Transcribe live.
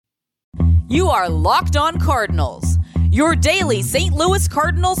You are Locked On Cardinals, your daily St. Louis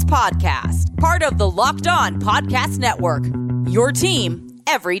Cardinals podcast, part of the Locked On Podcast Network, your team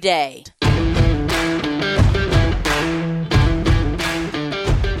every day.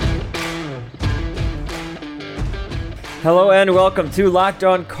 Hello and welcome to Locked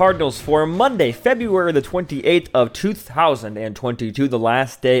On Cardinals for Monday, February the 28th of 2022, the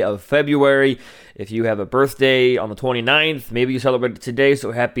last day of February. If you have a birthday on the 29th, maybe you celebrate it today,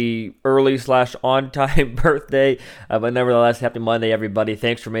 so happy early/on-time birthday. But nevertheless, happy Monday, everybody.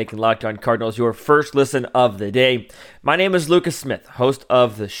 Thanks for making Locked On Cardinals your first listen of the day. My name is Lucas Smith, host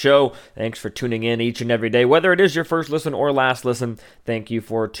of the show. Thanks for tuning in each and every day. Whether it is your first listen or last listen, thank you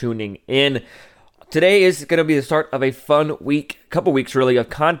for tuning in. Today is going to be the start of a fun week, couple weeks really, of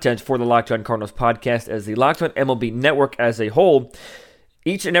content for the Locked On Cardinals podcast as the Locked On MLB network as a whole.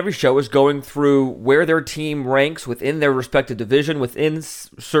 Each and every show is going through where their team ranks within their respective division, within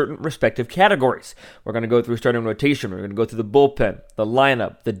certain respective categories. We're going to go through starting rotation. We're going to go through the bullpen, the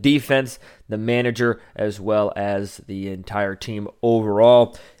lineup, the defense, the manager, as well as the entire team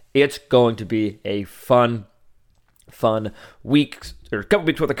overall. It's going to be a fun week, or a couple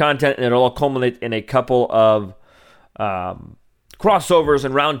weeks worth of content, and it'll all culminate in a couple of crossovers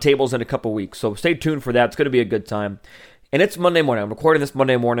and roundtables in a couple weeks. So stay tuned for that. It's going to be a good time. And it's Monday morning. I'm recording this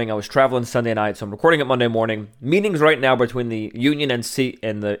Monday morning. I was traveling Sunday night, so I'm recording it Monday morning. Meetings right now between the union and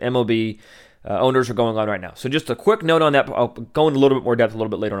the MLB owners are going on right now. So just a quick note on that. I'll go into a little bit more depth a little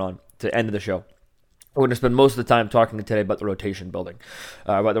bit later on to end of the show. We're going to spend most of the time talking today about the rotation building,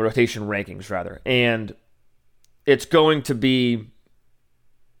 about the rotation rankings, rather. And it's going to be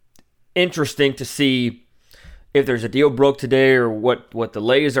interesting to see if there's a deal broke today or what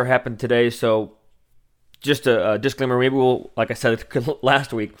delays are happening today. So just a disclaimer, maybe we'll, like I said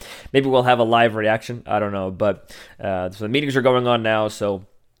last week, maybe we'll have a live reaction. I don't know. But so the meetings are going on now, so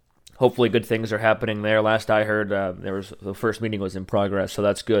hopefully good things are happening there. Last I heard, the first meeting was in progress, so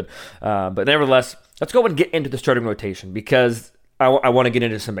that's good. But nevertheless, let's go and get into the starting rotation because I want to get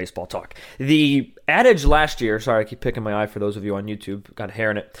into some baseball talk. The adage last year, sorry, I keep picking my eye for those of you on YouTube, got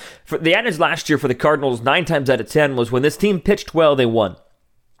hair in it. The adage last year for the Cardinals, 9 times out of 10, was when this team pitched well, they won.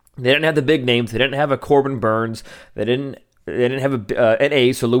 They didn't have the big names. They didn't have a Corbin Burns. They didn't have an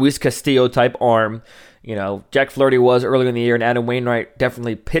ace, a Luis Castillo type arm. You know, Jack Flaherty was earlier in the year, and Adam Wainwright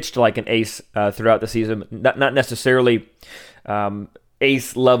definitely pitched like an ace throughout the season. Not necessarily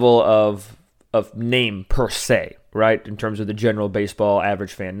ace level of name per se, right, in terms of the general baseball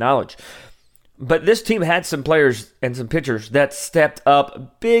average fan knowledge. But this team had some players and some pitchers that stepped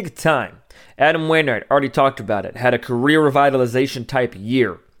up big time. Adam Wainwright, already talked about it, had a career revitalization type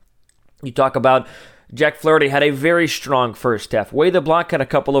year. You talk about Jack Flaherty had a very strong first half. Wade LeBlanc had a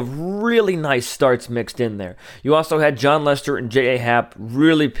couple of really nice starts mixed in there. You also had John Lester and J.A. Happ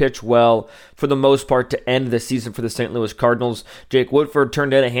really pitch well for the most part to end the season for the St. Louis Cardinals. Jake Woodford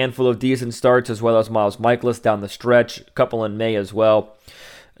turned in a handful of decent starts, as well as Miles Mikolas down the stretch, a couple in May as well.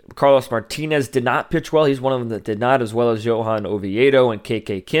 Carlos Martinez did not pitch well. He's one of them that did not, as well as Johan Oviedo and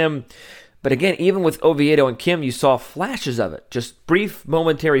KK Kim. But again, even with Oviedo and Kim, you saw flashes of it, just brief,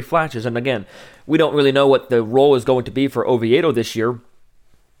 momentary flashes. And again, we don't really know what the role is going to be for Oviedo this year.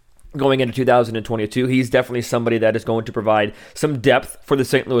 Going into 2022, he's definitely somebody that is going to provide some depth for the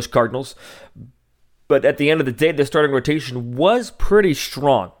St. Louis Cardinals. But at the end of the day, the starting rotation was pretty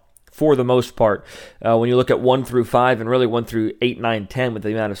strong for the most part. When you look at 1 through 5 and really 1 through 8, 9, 10 with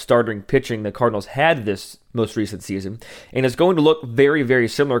the amount of starting pitching the Cardinals had this most recent season. And it's going to look very, very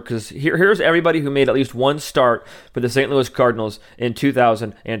similar because here's everybody who made at least one start for the St. Louis Cardinals in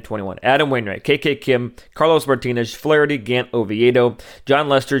 2021. Adam Wainwright, KK Kim, Carlos Martinez, Flaherty, Gant, Oviedo, John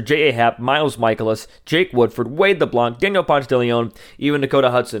Lester, J.A. Happ, Miles Mikolas, Jake Woodford, Wade LeBlanc, Daniel Ponce de Leon, even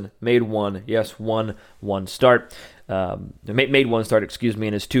Dakota Hudson made one start. Made one start,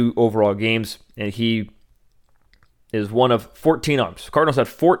 in his 2 overall games, and he is one of 14 arms. Cardinals had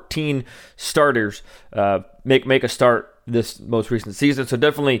 14 starters make a start this most recent season, so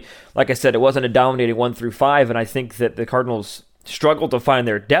definitely, like I said, it wasn't a dominating 1 through 5, and I think that the Cardinals struggled to find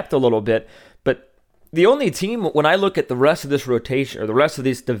their depth a little bit, but the only team, when I look at the rest of this rotation, or the rest of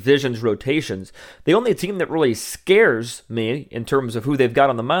these divisions rotations, the only team that really scares me in terms of who they've got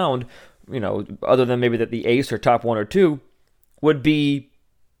on the mound, you know, other than maybe that the ace or top 1 or 2, would be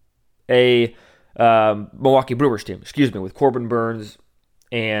a Milwaukee Brewers team, with Corbin Burns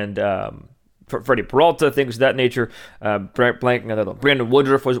and Freddie Peralta, things of that nature. Brandon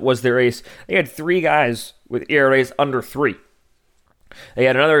Woodruff was their ace. They had 3 guys with ERAs under 3. They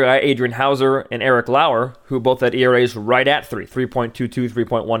had another guy, Adrian Hauser and Eric Lauer, who both had ERAs right at 3.22,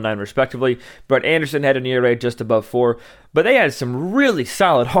 3.19 respectively. Brett Anderson had an ERA just above 4, but they had some really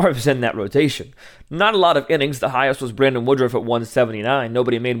solid arms in that rotation. Not a lot of innings. The highest was Brandon Woodruff at 179.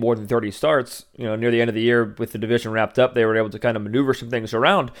 Nobody made more than 30 starts. Near the end of the year with the division wrapped up, they were able to kind of maneuver some things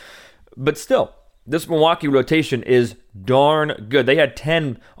around. But still, this Milwaukee rotation is darn good. They had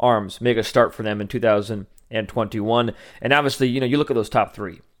 10 arms make a start for them in 2021. And obviously, you look at those top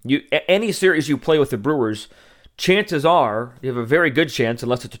 3. Any series you play with the Brewers, chances are, you have a very good chance,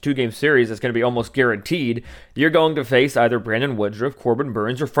 unless it's a 2-game series, that's going to be almost guaranteed, you're going to face either Brandon Woodruff, Corbin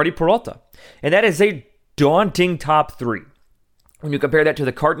Burnes, or Freddie Peralta. And that is a daunting top 3. When you compare that to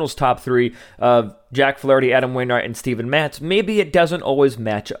the Cardinals' top 3 of Jack Flaherty, Adam Wainwright, and Steven Matz, maybe it doesn't always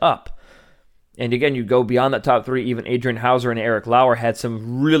match up. And again, you go beyond that top 3, even Adrian Hauser and Eric Lauer had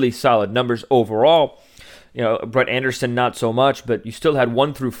some really solid numbers overall. Brett Anderson, not so much, but you still had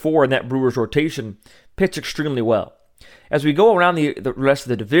 1 through 4 in that Brewers rotation pitch extremely well. As we go around the rest of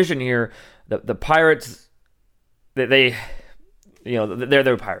the division here, the Pirates, they're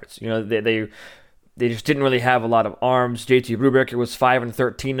Pirates. They just didn't really have a lot of arms. JT Brubaker was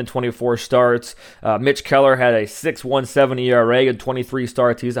 5-13 in 24 starts. Mitch Keller had a 6.17 ERA in 23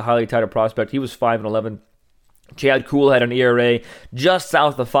 starts. He's a highly touted prospect. He was 5-11. Chad Kuhl had an ERA just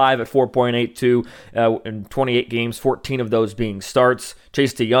south of 5 at 4.82 in 28 games, 14 of those being starts.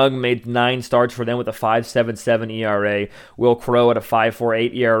 Chase DeYoung made 9 starts for them with a 5.77 ERA. Will Crowe at a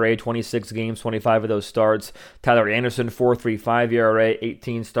 5.48 ERA, 26 games, 25 of those starts. Tyler Anderson, 4.35 ERA,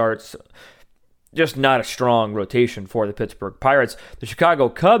 18 starts. Just not a strong rotation for the Pittsburgh Pirates. The Chicago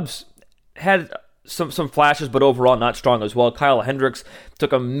Cubs had some flashes, but overall not strong as well. Kyle Hendricks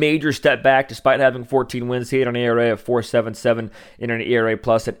took a major step back despite having 14 wins. He had an ERA of 4.77 and an ERA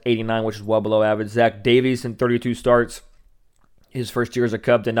plus at 89, which is well below average. Zach Davies in 32 starts. His first year as a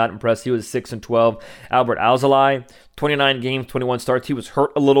Cub did not impress. He was 6-12. Albert Alzolay, 29 games, 21 starts. He was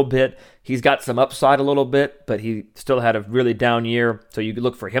hurt a little bit. He's got some upside a little bit, but he still had a really down year. So you could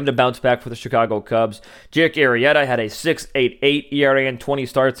look for him to bounce back for the Chicago Cubs. Jake Arrieta had a 6.88 ERA and 20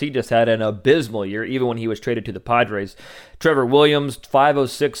 starts. He just had an abysmal year, even when he was traded to the Padres. Trevor Williams,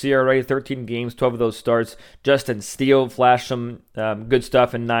 5.06 ERA, 13 games, 12 of those starts. Justin Steele flashed some good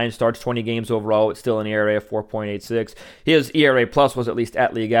stuff in 9 starts, 20 games overall. It's still an ERA of 4.86. His ERA plus was at least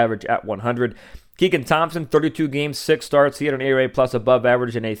at league average at 100. Keegan Thompson, 32 games, 6 starts. He had an ERA plus above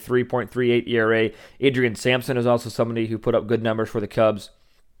average and a 3.38 ERA. Adrian Sampson is also somebody who put up good numbers for the Cubs.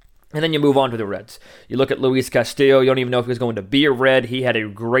 And then you move on to the Reds. You look at Luis Castillo. You don't even know if he was going to be a Red. He had a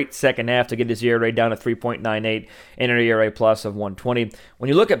great second half to get his ERA down to 3.98 and an ERA plus of 120. When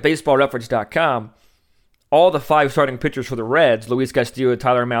you look at BaseballReference.com, all the 5 starting pitchers for the Reds, Luis Castillo,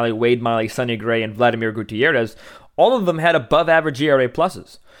 Tyler Mahle, Wade Miley, Sonny Gray, and Vladimir Gutierrez, all of them had above average ERA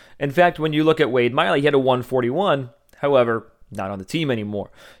pluses. In fact, when you look at Wade Miley, he had a 141, however, not on the team anymore.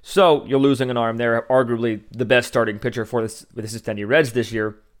 So you're losing an arm there. Arguably the best starting pitcher for the Cincinnati Reds this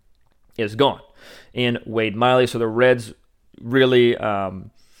year is gone in Wade Miley. So the Reds really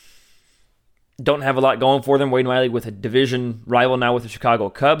don't have a lot going for them. Wade Miley with a division rival now with the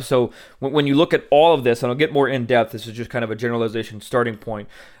Chicago Cubs. So when you look at all of this, and I'll get more in depth, this is just kind of a generalization starting point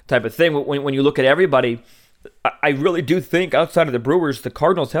type of thing. When you look at everybody, I really do think outside of the Brewers, the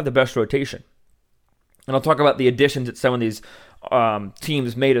Cardinals have the best rotation. And I'll talk about the additions that some of these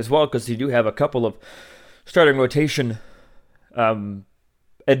teams made as well, because you do have a couple of starting rotation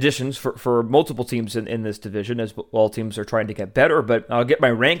additions for multiple teams in this division, as all teams are trying to get better. But I'll get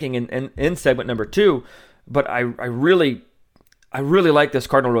my ranking in segment number 2. But I really like this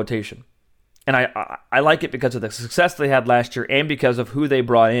Cardinal rotation. And I like it because of the success they had last year and because of who they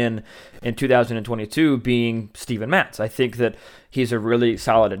brought in 2022, being Steven Matz. I think that he's a really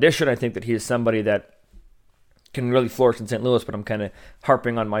solid addition. I think that he is somebody that can really flourish in St. Louis, but I'm kind of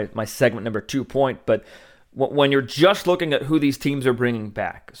harping on my segment number 2 point. But when you're just looking at who these teams are bringing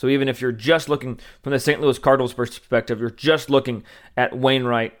back, so even if you're just looking from the St. Louis Cardinals perspective, you're just looking at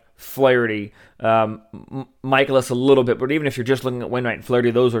Wainwright, Flaherty, Michaelis a little bit, but even if you're just looking at Wainwright and Flaherty,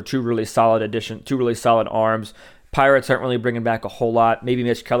 those are 2 really solid additions, 2 really solid arms. Pirates aren't really bringing back a whole lot. Maybe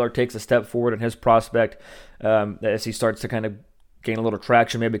Mitch Keller takes a step forward in his prospect as he starts to kind of gain a little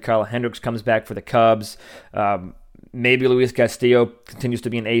traction. Maybe Kyle Hendricks comes back for the Cubs. Maybe Luis Castillo continues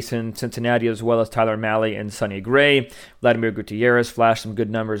to be an ace in Cincinnati, as well as Tyler Mahle and Sonny Gray. Vladimir Gutierrez flashed some good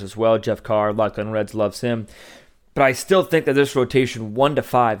numbers as well. Jeff Carr, Lockland Reds loves him. But I still think that this rotation 1 to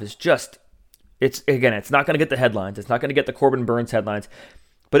 5 is just, it's not going to get the headlines. It's not going to get the Corbin Burnes headlines,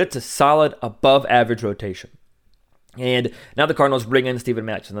 but it's a solid above average rotation. And now the Cardinals bring in Steven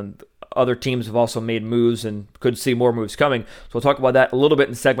Matz, and then other teams have also made moves and could see more moves coming. So we'll talk about that a little bit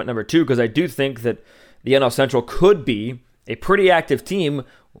in segment number 2, because I do think that the NL Central could be a pretty active team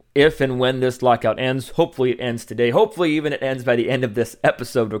if and when this lockout ends. Hopefully it ends today. Hopefully even it ends by the end of this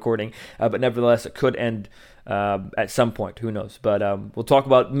episode recording. But nevertheless, it could end at some point. Who knows? But we'll talk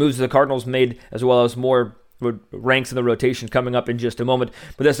about moves the Cardinals made, as well as more ranks in the rotation coming up in just a moment.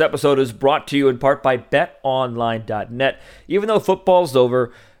 But this episode is brought to you in part by BetOnline.net. Even though football's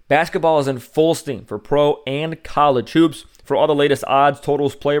over, basketball is in full steam for pro and college hoops. For all the latest odds,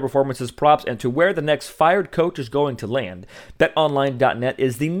 totals, player performances, props, and to where the next fired coach is going to land, BetOnline.net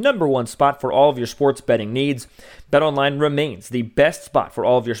is the number one spot for all of your sports betting needs. BetOnline remains the best spot for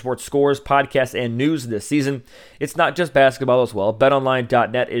all of your sports scores, podcasts, and news this season. It's not just basketball as well.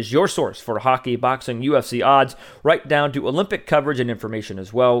 BetOnline.net is your source for hockey, boxing, UFC odds, right down to Olympic coverage and information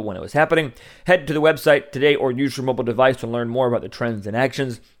as well when it was happening. Head to the website today or use your mobile device to learn more about the trends and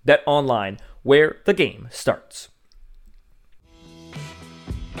actions. BetOnline, where the game starts.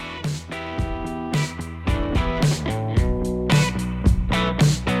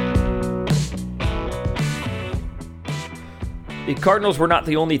 The Cardinals were not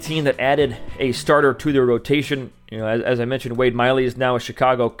the only team that added a starter to their rotation. As I mentioned, Wade Miley is now a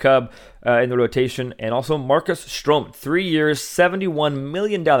Chicago Cub in the rotation, and also Marcus Stroman, 3 years, $71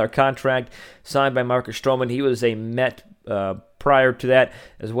 million contract signed by Marcus Stroman. He was a Met prior to that,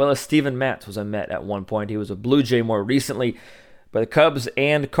 as well as Steven Matz was a Met at one point. He was a Blue Jay more recently. But the Cubs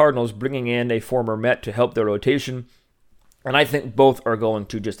and Cardinals bringing in a former Met to help their rotation. And I think both are going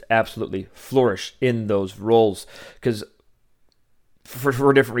to just absolutely flourish in those roles, because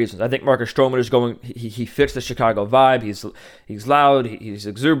for different reasons. I think Marcus Stroman is going. He fits the Chicago vibe. He's loud. He's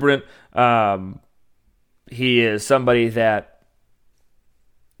exuberant. He is somebody that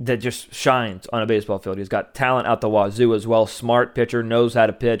just shines on a baseball field. He's got talent out the wazoo as well. Smart pitcher, knows how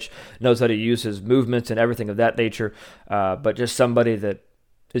to pitch, knows how to use his movements and everything of that nature. But just somebody that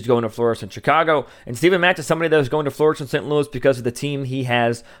is going to flourish in Chicago. And Steven Matz is somebody that is going to flourish in St. Louis because of the team he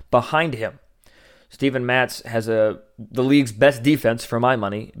has behind him. Steven Matz has the league's best defense, for my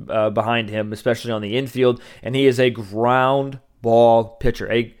money, behind him, especially on the infield, and he is a ground ball pitcher,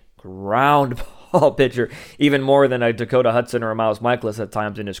 even more than a Dakota Hudson or a Miles Michaelis at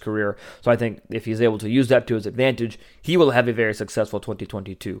times in his career. So I think if he's able to use that to his advantage, he will have a very successful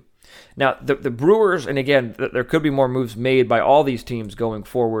 2022. Now, the Brewers, and again, there could be more moves made by all these teams going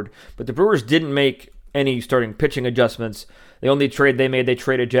forward, but the Brewers didn't make any starting pitching adjustments. The only trade they made, they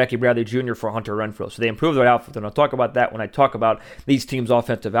traded Jackie Bradley Jr. for Hunter Renfroe. So they improved their output, and I'll talk about that when I talk about these teams'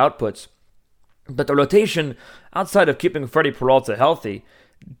 offensive outputs. But the rotation, outside of keeping Freddie Peralta healthy,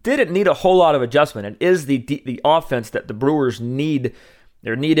 didn't need a whole lot of adjustment. It is the offense that the Brewers need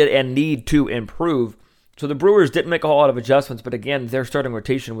to improve. So the Brewers didn't make a whole lot of adjustments, but again, their starting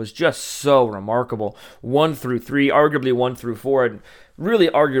rotation was just so remarkable. 1 through 3, arguably 1 through 4, and really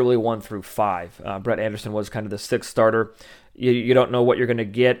arguably 1 through 5. Brett Anderson was kind of the sixth starter. You don't know what you're going to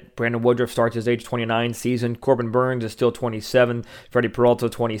get. Brandon Woodruff starts his age 29 season. Corbin Burns is still 27. Freddie Peralta,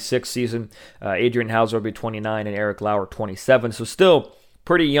 26 season. Adrian Hauser will be 29, and Eric Lauer, 27. So still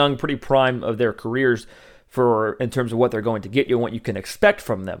pretty young, pretty prime of their careers in terms of what they're going to get you and what you can expect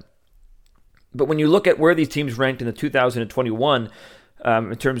from them. But when you look at where these teams ranked in the 2021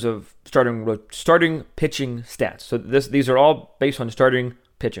 in terms of starting pitching stats, so these are all based on starting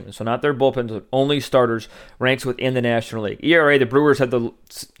pitching, so not their bullpens, only starters, ranks within the National League. ERA, the Brewers had the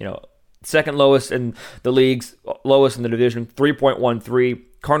second lowest in the league's lowest in the division, 3.13.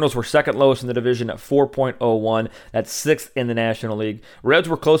 Cardinals were second lowest in the division at 4.01. That's sixth in the National League. Reds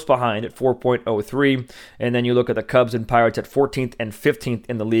were close behind at 4.03. And then you look at the Cubs and Pirates at 14th and 15th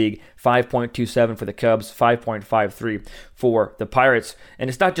in the league. 5.27 for the Cubs, 5.53 for the Pirates. And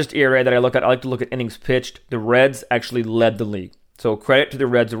it's not just ERA that I look at. I like to look at innings pitched. The Reds actually led the league. So credit to the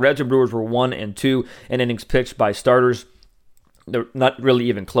Reds. The Reds and Brewers were 1 and 2 in innings pitched by starters. They're not really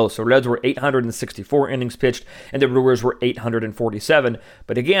even close. So Reds were 864 innings pitched, and the Brewers were 847.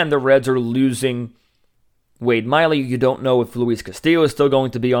 But again, the Reds are losing Wade Miley. You don't know if Luis Castillo is still going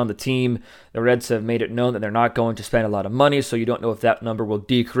to be on the team. The Reds have made it known that they're not going to spend a lot of money, so you don't know if that number will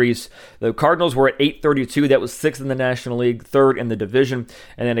decrease. The Cardinals were at 832. That was sixth in the National League, third in the division.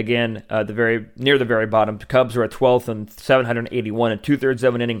 And then again, near the very bottom, the Cubs are at 12th and 781 and two-thirds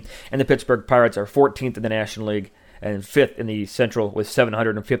of an inning, and the Pittsburgh Pirates are 14th in the National League and fifth in the Central with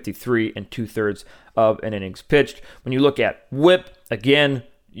 753 and two-thirds of an innings pitched. When you look at WHIP, again,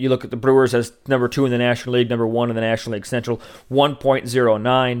 you look at the Brewers as number 2 in the National League, number 1 in the National League Central,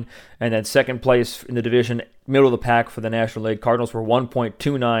 1.09, and then second place in the division, middle of the pack for the National League. Cardinals were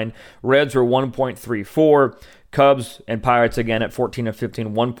 1.29, Reds were 1.34, Cubs and Pirates again at 14 and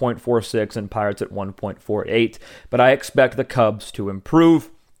 15, 1.46, and Pirates at 1.48. But I expect the Cubs to improve,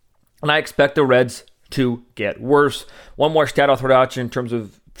 and I expect the Reds to get worse. One more stat I'll throw out you in terms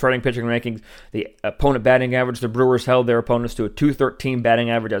of starting pitching rankings. The opponent batting average, the Brewers held their opponents to a .213 batting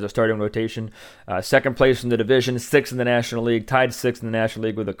average as a starting rotation. Second place in the division, 6th in the National League, tied 6th in the National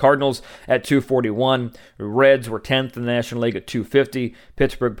League with the Cardinals at .241. The Reds were 10th in the National League at .250.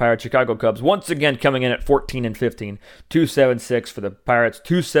 Pittsburgh Pirates, Chicago Cubs, once again coming in at 14 and 15, .276 for the Pirates,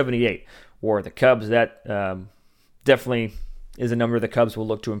 .278 for the Cubs. That definitely is a number the Cubs will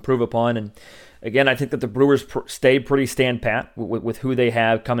look to improve upon. And again, I think that the Brewers stay pretty stand pat with who they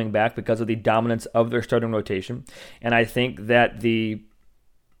have coming back because of the dominance of their starting rotation. And I think that the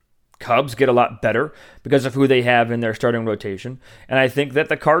Cubs get a lot better because of who they have in their starting rotation. And I think that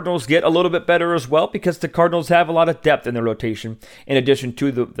the Cardinals get a little bit better as well because the Cardinals have a lot of depth in their rotation in addition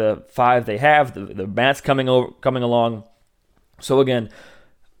to the five they have, the bats coming along. So again,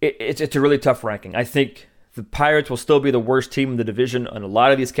 it's a really tough ranking. I think the Pirates will still be the worst team in the division on a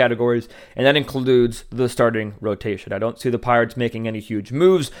lot of these categories, and that includes the starting rotation. I don't see the Pirates making any huge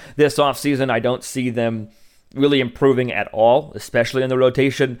moves this offseason. I don't see them really improving at all, especially in the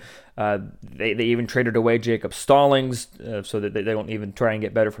rotation. They even traded away Jacob Stallings so that they don't even try and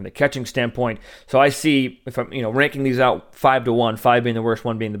get better from the catching standpoint. So I see, if I'm ranking these out 5-1, 5 being the worst,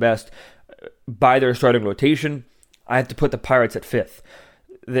 1 being the best, by their starting rotation, I have to put the Pirates at 5th.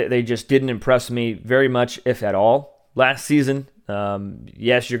 They just didn't impress me very much, if at all, last season.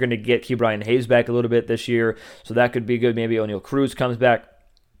 Yes, you're going to get Ke'Bryan Hayes back a little bit this year, so that could be good. Maybe O'Neal Cruz comes back,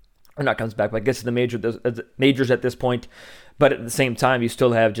 or not comes back, but gets to the majors at this point. But at the same time, you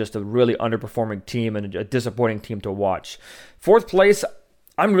still have just a really underperforming team and a disappointing team to watch. 4th place,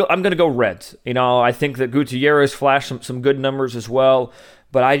 I'm going to go Reds. I think that Gutierrez flashed some good numbers as well,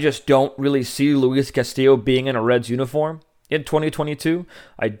 but I just don't really see Luis Castillo being in a Reds uniform in 2022.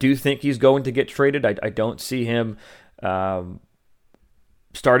 I do think he's going to get traded. I don't see him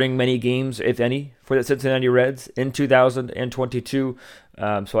starting many games, if any, for the Cincinnati Reds in 2022.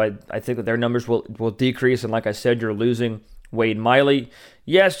 So I think that their numbers will decrease. And like I said, you're losing Wade Miley.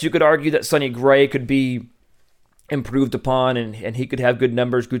 Yes, you could argue that Sonny Gray could be improved upon and he could have good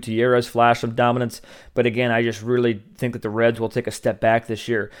numbers. Gutierrez flash some dominance, but again, I just really think that the Reds will take a step back this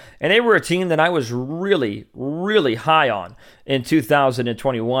year. And they were a team that I was really, really high on in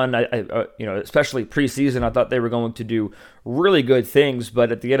 2021. I especially preseason, I thought they were going to do really good things,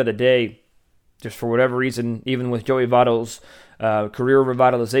 but at the end of the day, just for whatever reason, even with Joey Votto's career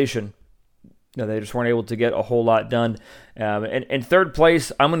revitalization, they just weren't able to get a whole lot done. And in 3rd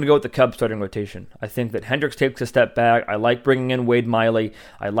place, I'm going to go with the Cubs starting rotation. I think that Hendricks takes a step back. I like bringing in Wade Miley.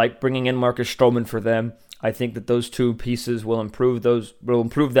 I like bringing in Marcus Stroman for them. I think that those two pieces will improve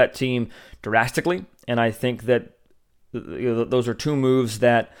that team drastically. And I think that those are two moves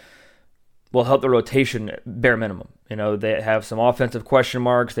that will help the rotation bare minimum. They have some offensive question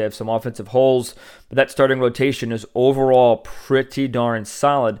marks. They have some offensive holes. But that starting rotation is overall pretty darn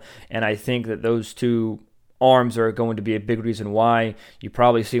solid. And I think that those two arms are going to be a big reason why you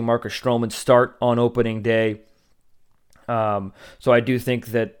probably see Marcus Stroman start on opening day. So I do think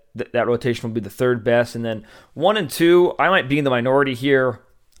that rotation will be the 3rd best. And then 1 and 2, I might be in the minority here.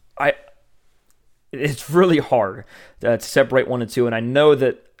 It's really hard to separate 1 and 2. And I know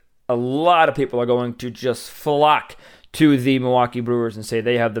that a lot of people are going to just flock to the Milwaukee Brewers and say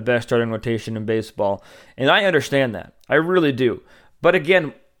they have the best starting rotation in baseball. And I understand that. I really do. But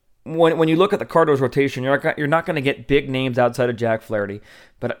again, when you look at the Cardinals rotation, you're not going to get big names outside of Jack Flaherty.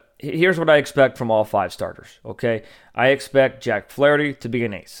 But here's what I expect from all 5 starters, okay? I expect Jack Flaherty to be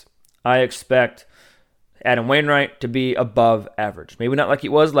an ace. I expect Adam Wainwright to be above average. Maybe not like he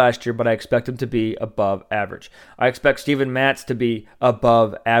was last year, but I expect him to be above average. I expect Steven Matz to be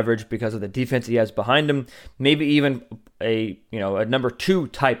above average because of the defense he has behind him. Maybe even a number 2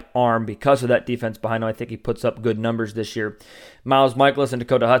 type arm because of that defense behind him. I think he puts up good numbers this year. Miles Mikolas and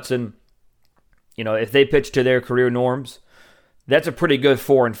Dakota Hudson, if they pitch to their career norms, that's a pretty good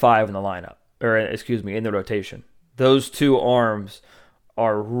 4 and 5 in the lineup, in the rotation. Those 2 arms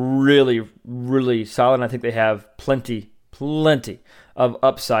are really, really solid. And I think they have plenty of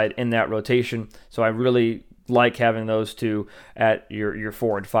upside in that rotation. So I really like having those 2 at your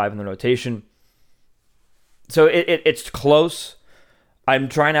 4 and 5 in the rotation. So it's close. I'm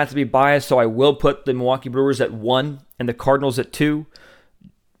trying not to be biased, so I will put the Milwaukee Brewers at 1 and the Cardinals at 2.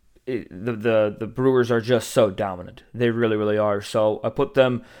 The Brewers are just so dominant. They really, really are. So I put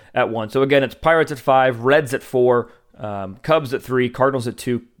them at 1. So again, it's Pirates at 5, Reds at 4, Cubs at 3, Cardinals at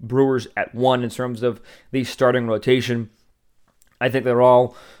 2, Brewers at 1 in terms of the starting rotation. I think they're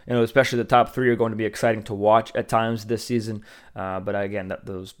all, especially the top three, are going to be exciting to watch at times this season. But again,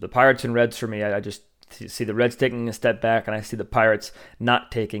 the Pirates and Reds for me, I just see the Reds taking a step back, and I see the Pirates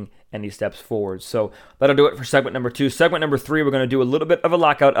not taking any steps forward. So that'll do it for segment number 2. Segment number 3, we're going to do a little bit of a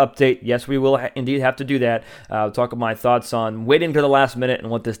lockout update. Yes, we will indeed have to do that. I'll talk about my thoughts on waiting to the last minute and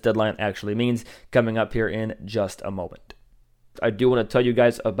what this deadline actually means coming up here in just a moment. I do want to tell you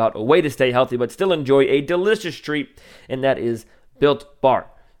guys about a way to stay healthy but still enjoy a delicious treat, and that is Built Bar.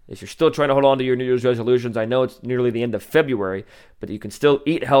 If you're still trying to hold on to your New Year's resolutions, I know it's nearly the end of February, but you can still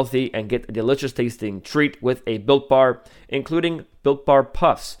eat healthy and get a delicious tasting treat with a Built Bar, including Built Bar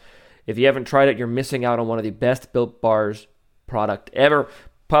Puffs. If you haven't tried it, you're missing out on one of the best Built Bars product ever.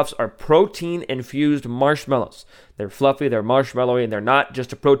 Puffs are protein-infused marshmallows. They're fluffy, they're marshmallowy, and they're not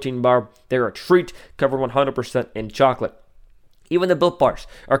just a protein bar. They're a treat covered 100% in chocolate. Even the Built Bars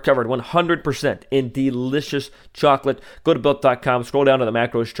are covered 100% in delicious chocolate. Go to Built.com, scroll down to the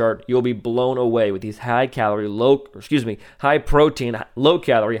macros chart. You'll be blown away with these high protein, low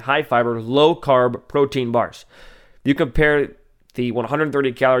calorie, high fiber, low carb protein bars. You compare the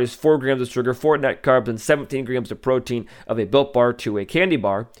 130 calories, 4 grams of sugar, 4 net carbs, and 17 grams of protein of a Built Bar to a candy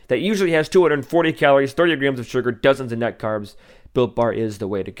bar that usually has 240 calories, 30 grams of sugar, dozens of net carbs. Built Bar is the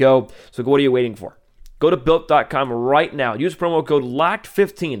way to go. So what are you waiting for? Go to Built.com right now. Use promo code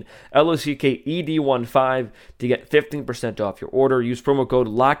LOCKED15, LOCKED15, to get 15% off your order. Use promo code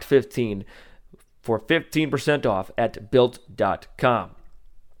LOCKED15 for 15% off at Built.com.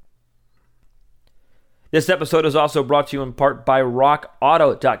 This episode is also brought to you in part by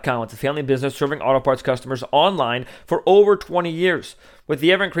RockAuto.com. It's a family business serving auto parts customers online for over 20 years. With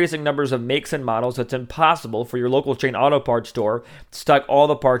the ever-increasing numbers of makes and models, it's impossible for your local chain auto parts store to stock all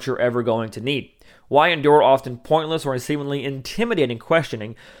the parts you're ever going to need. Why endure often pointless or seemingly intimidating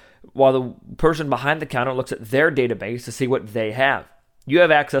questioning while the person behind the counter looks at their database to see what they have? You have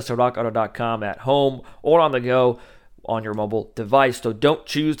access to RockAuto.com at home or on the go on your mobile device, so don't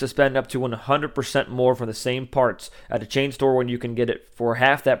choose to spend up to 100% more for the same parts at a chain store when you can get it for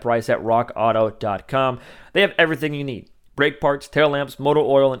half that price at RockAuto.com. They have everything you need. Brake parts, tail lamps, motor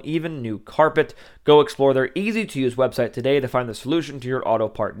oil, and even new carpet. Go explore their easy-to-use website today to find the solution to your auto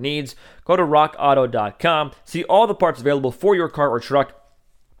part needs. Go to rockauto.com, see all the parts available for your car or truck,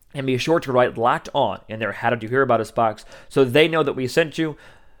 and be sure to write Locked On in their How Did You Hear About Us box so they know that we sent you.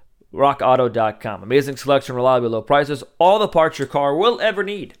 rockauto.com. Amazing selection, reliable low prices, all the parts your car will ever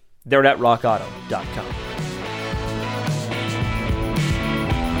need. They're at rockauto.com.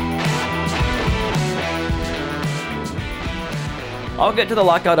 I'll get to the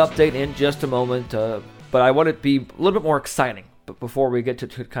lockout update in just a moment, but I want it to be a little bit more exciting. But before we get to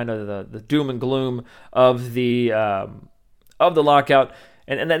kind of the doom and gloom of the lockout,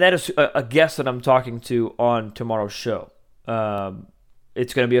 and that is a guest that I'm talking to on tomorrow's show.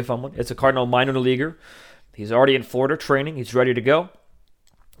 It's going to be a fun one. It's a Cardinal minor leaguer. He's already in Florida training. He's ready to go.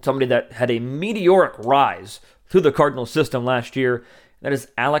 Somebody that had a meteoric rise through the Cardinal system last year. That is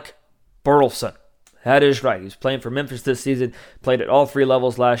Alec Burleson. That is right. He's playing for Memphis this season. Played at all 3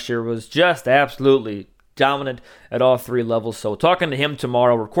 levels last year. Was just absolutely dominant at all 3 levels. So talking to him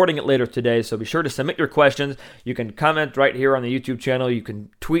tomorrow, recording it later today. So be sure to submit your questions. You can comment right here on the YouTube channel. You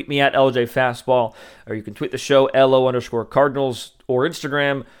can tweet me at LJ Fastball, or you can tweet the show LO_Cardinals, or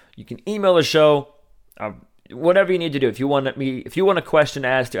Instagram. You can email the show. Whatever you need to do. If you want a question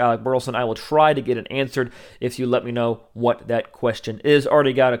asked to Alec Burleson, I will try to get it answered if you let me know what that question is.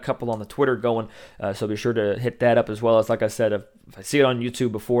 Already got a couple on the Twitter going, so be sure to hit that up, as well as, like I said, if I see it on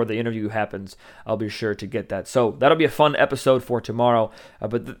YouTube before the interview happens, I'll be sure to get that. So that'll be a fun episode for tomorrow.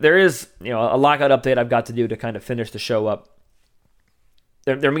 But there is, a lockout update I've got to do to kind of finish the show up.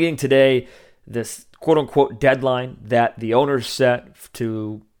 They're meeting today, this quote-unquote deadline that the owners set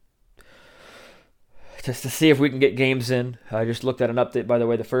just to see if we can get games in. I just looked at an update, by the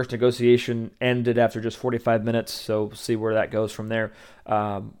way. The first negotiation ended after just 45 minutes, so we'll see where that goes from there.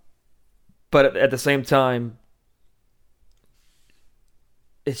 But at the same time,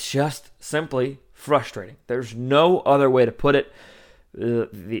 it's just simply frustrating. There's no other way to put it.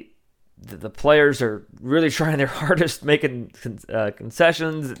 The players are really trying their hardest, making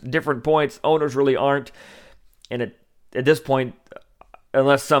concessions at different points. Owners really aren't. And at this point,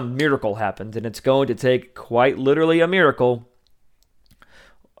 unless some miracle happens, and it's going to take quite literally a miracle,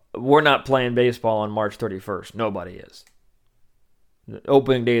 we're not playing baseball on March 31st. Nobody is. The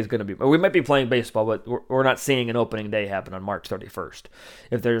opening day is going to be... We might be playing baseball, but we're not seeing an opening day happen on March 31st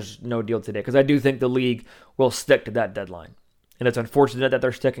if there's no deal today, because I do think the league will stick to that deadline. And it's unfortunate that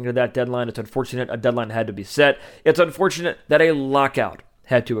they're sticking to that deadline. It's unfortunate a deadline had to be set. It's unfortunate that a lockout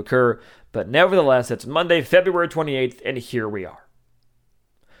had to occur. But nevertheless, it's Monday, February 28th, and here we are.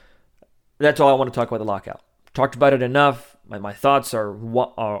 that's all I want to talk about the lockout. Talked about it enough. My thoughts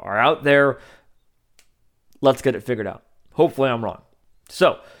are out there. Let's get it figured out. Hopefully I'm wrong.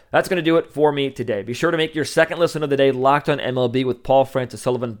 So that's going to do it for me today. Be sure to make your second listen of the day Locked on MLB with Paul Francis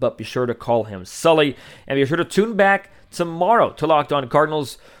Sullivan, but be sure to call him Sully. And be sure to tune back tomorrow to Locked on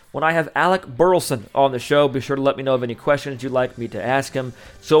Cardinals when I have Alec Burleson on the show. Be sure to let me know of any questions you'd like me to ask him.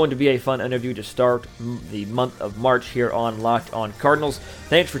 It's going to be a fun interview to start the month of March here on Locked on Cardinals.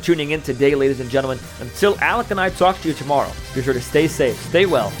 Thanks for tuning in today, ladies and gentlemen. Until Alec and I talk to you tomorrow, be sure to stay safe, stay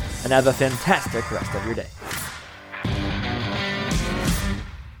well, and have a fantastic rest of your day.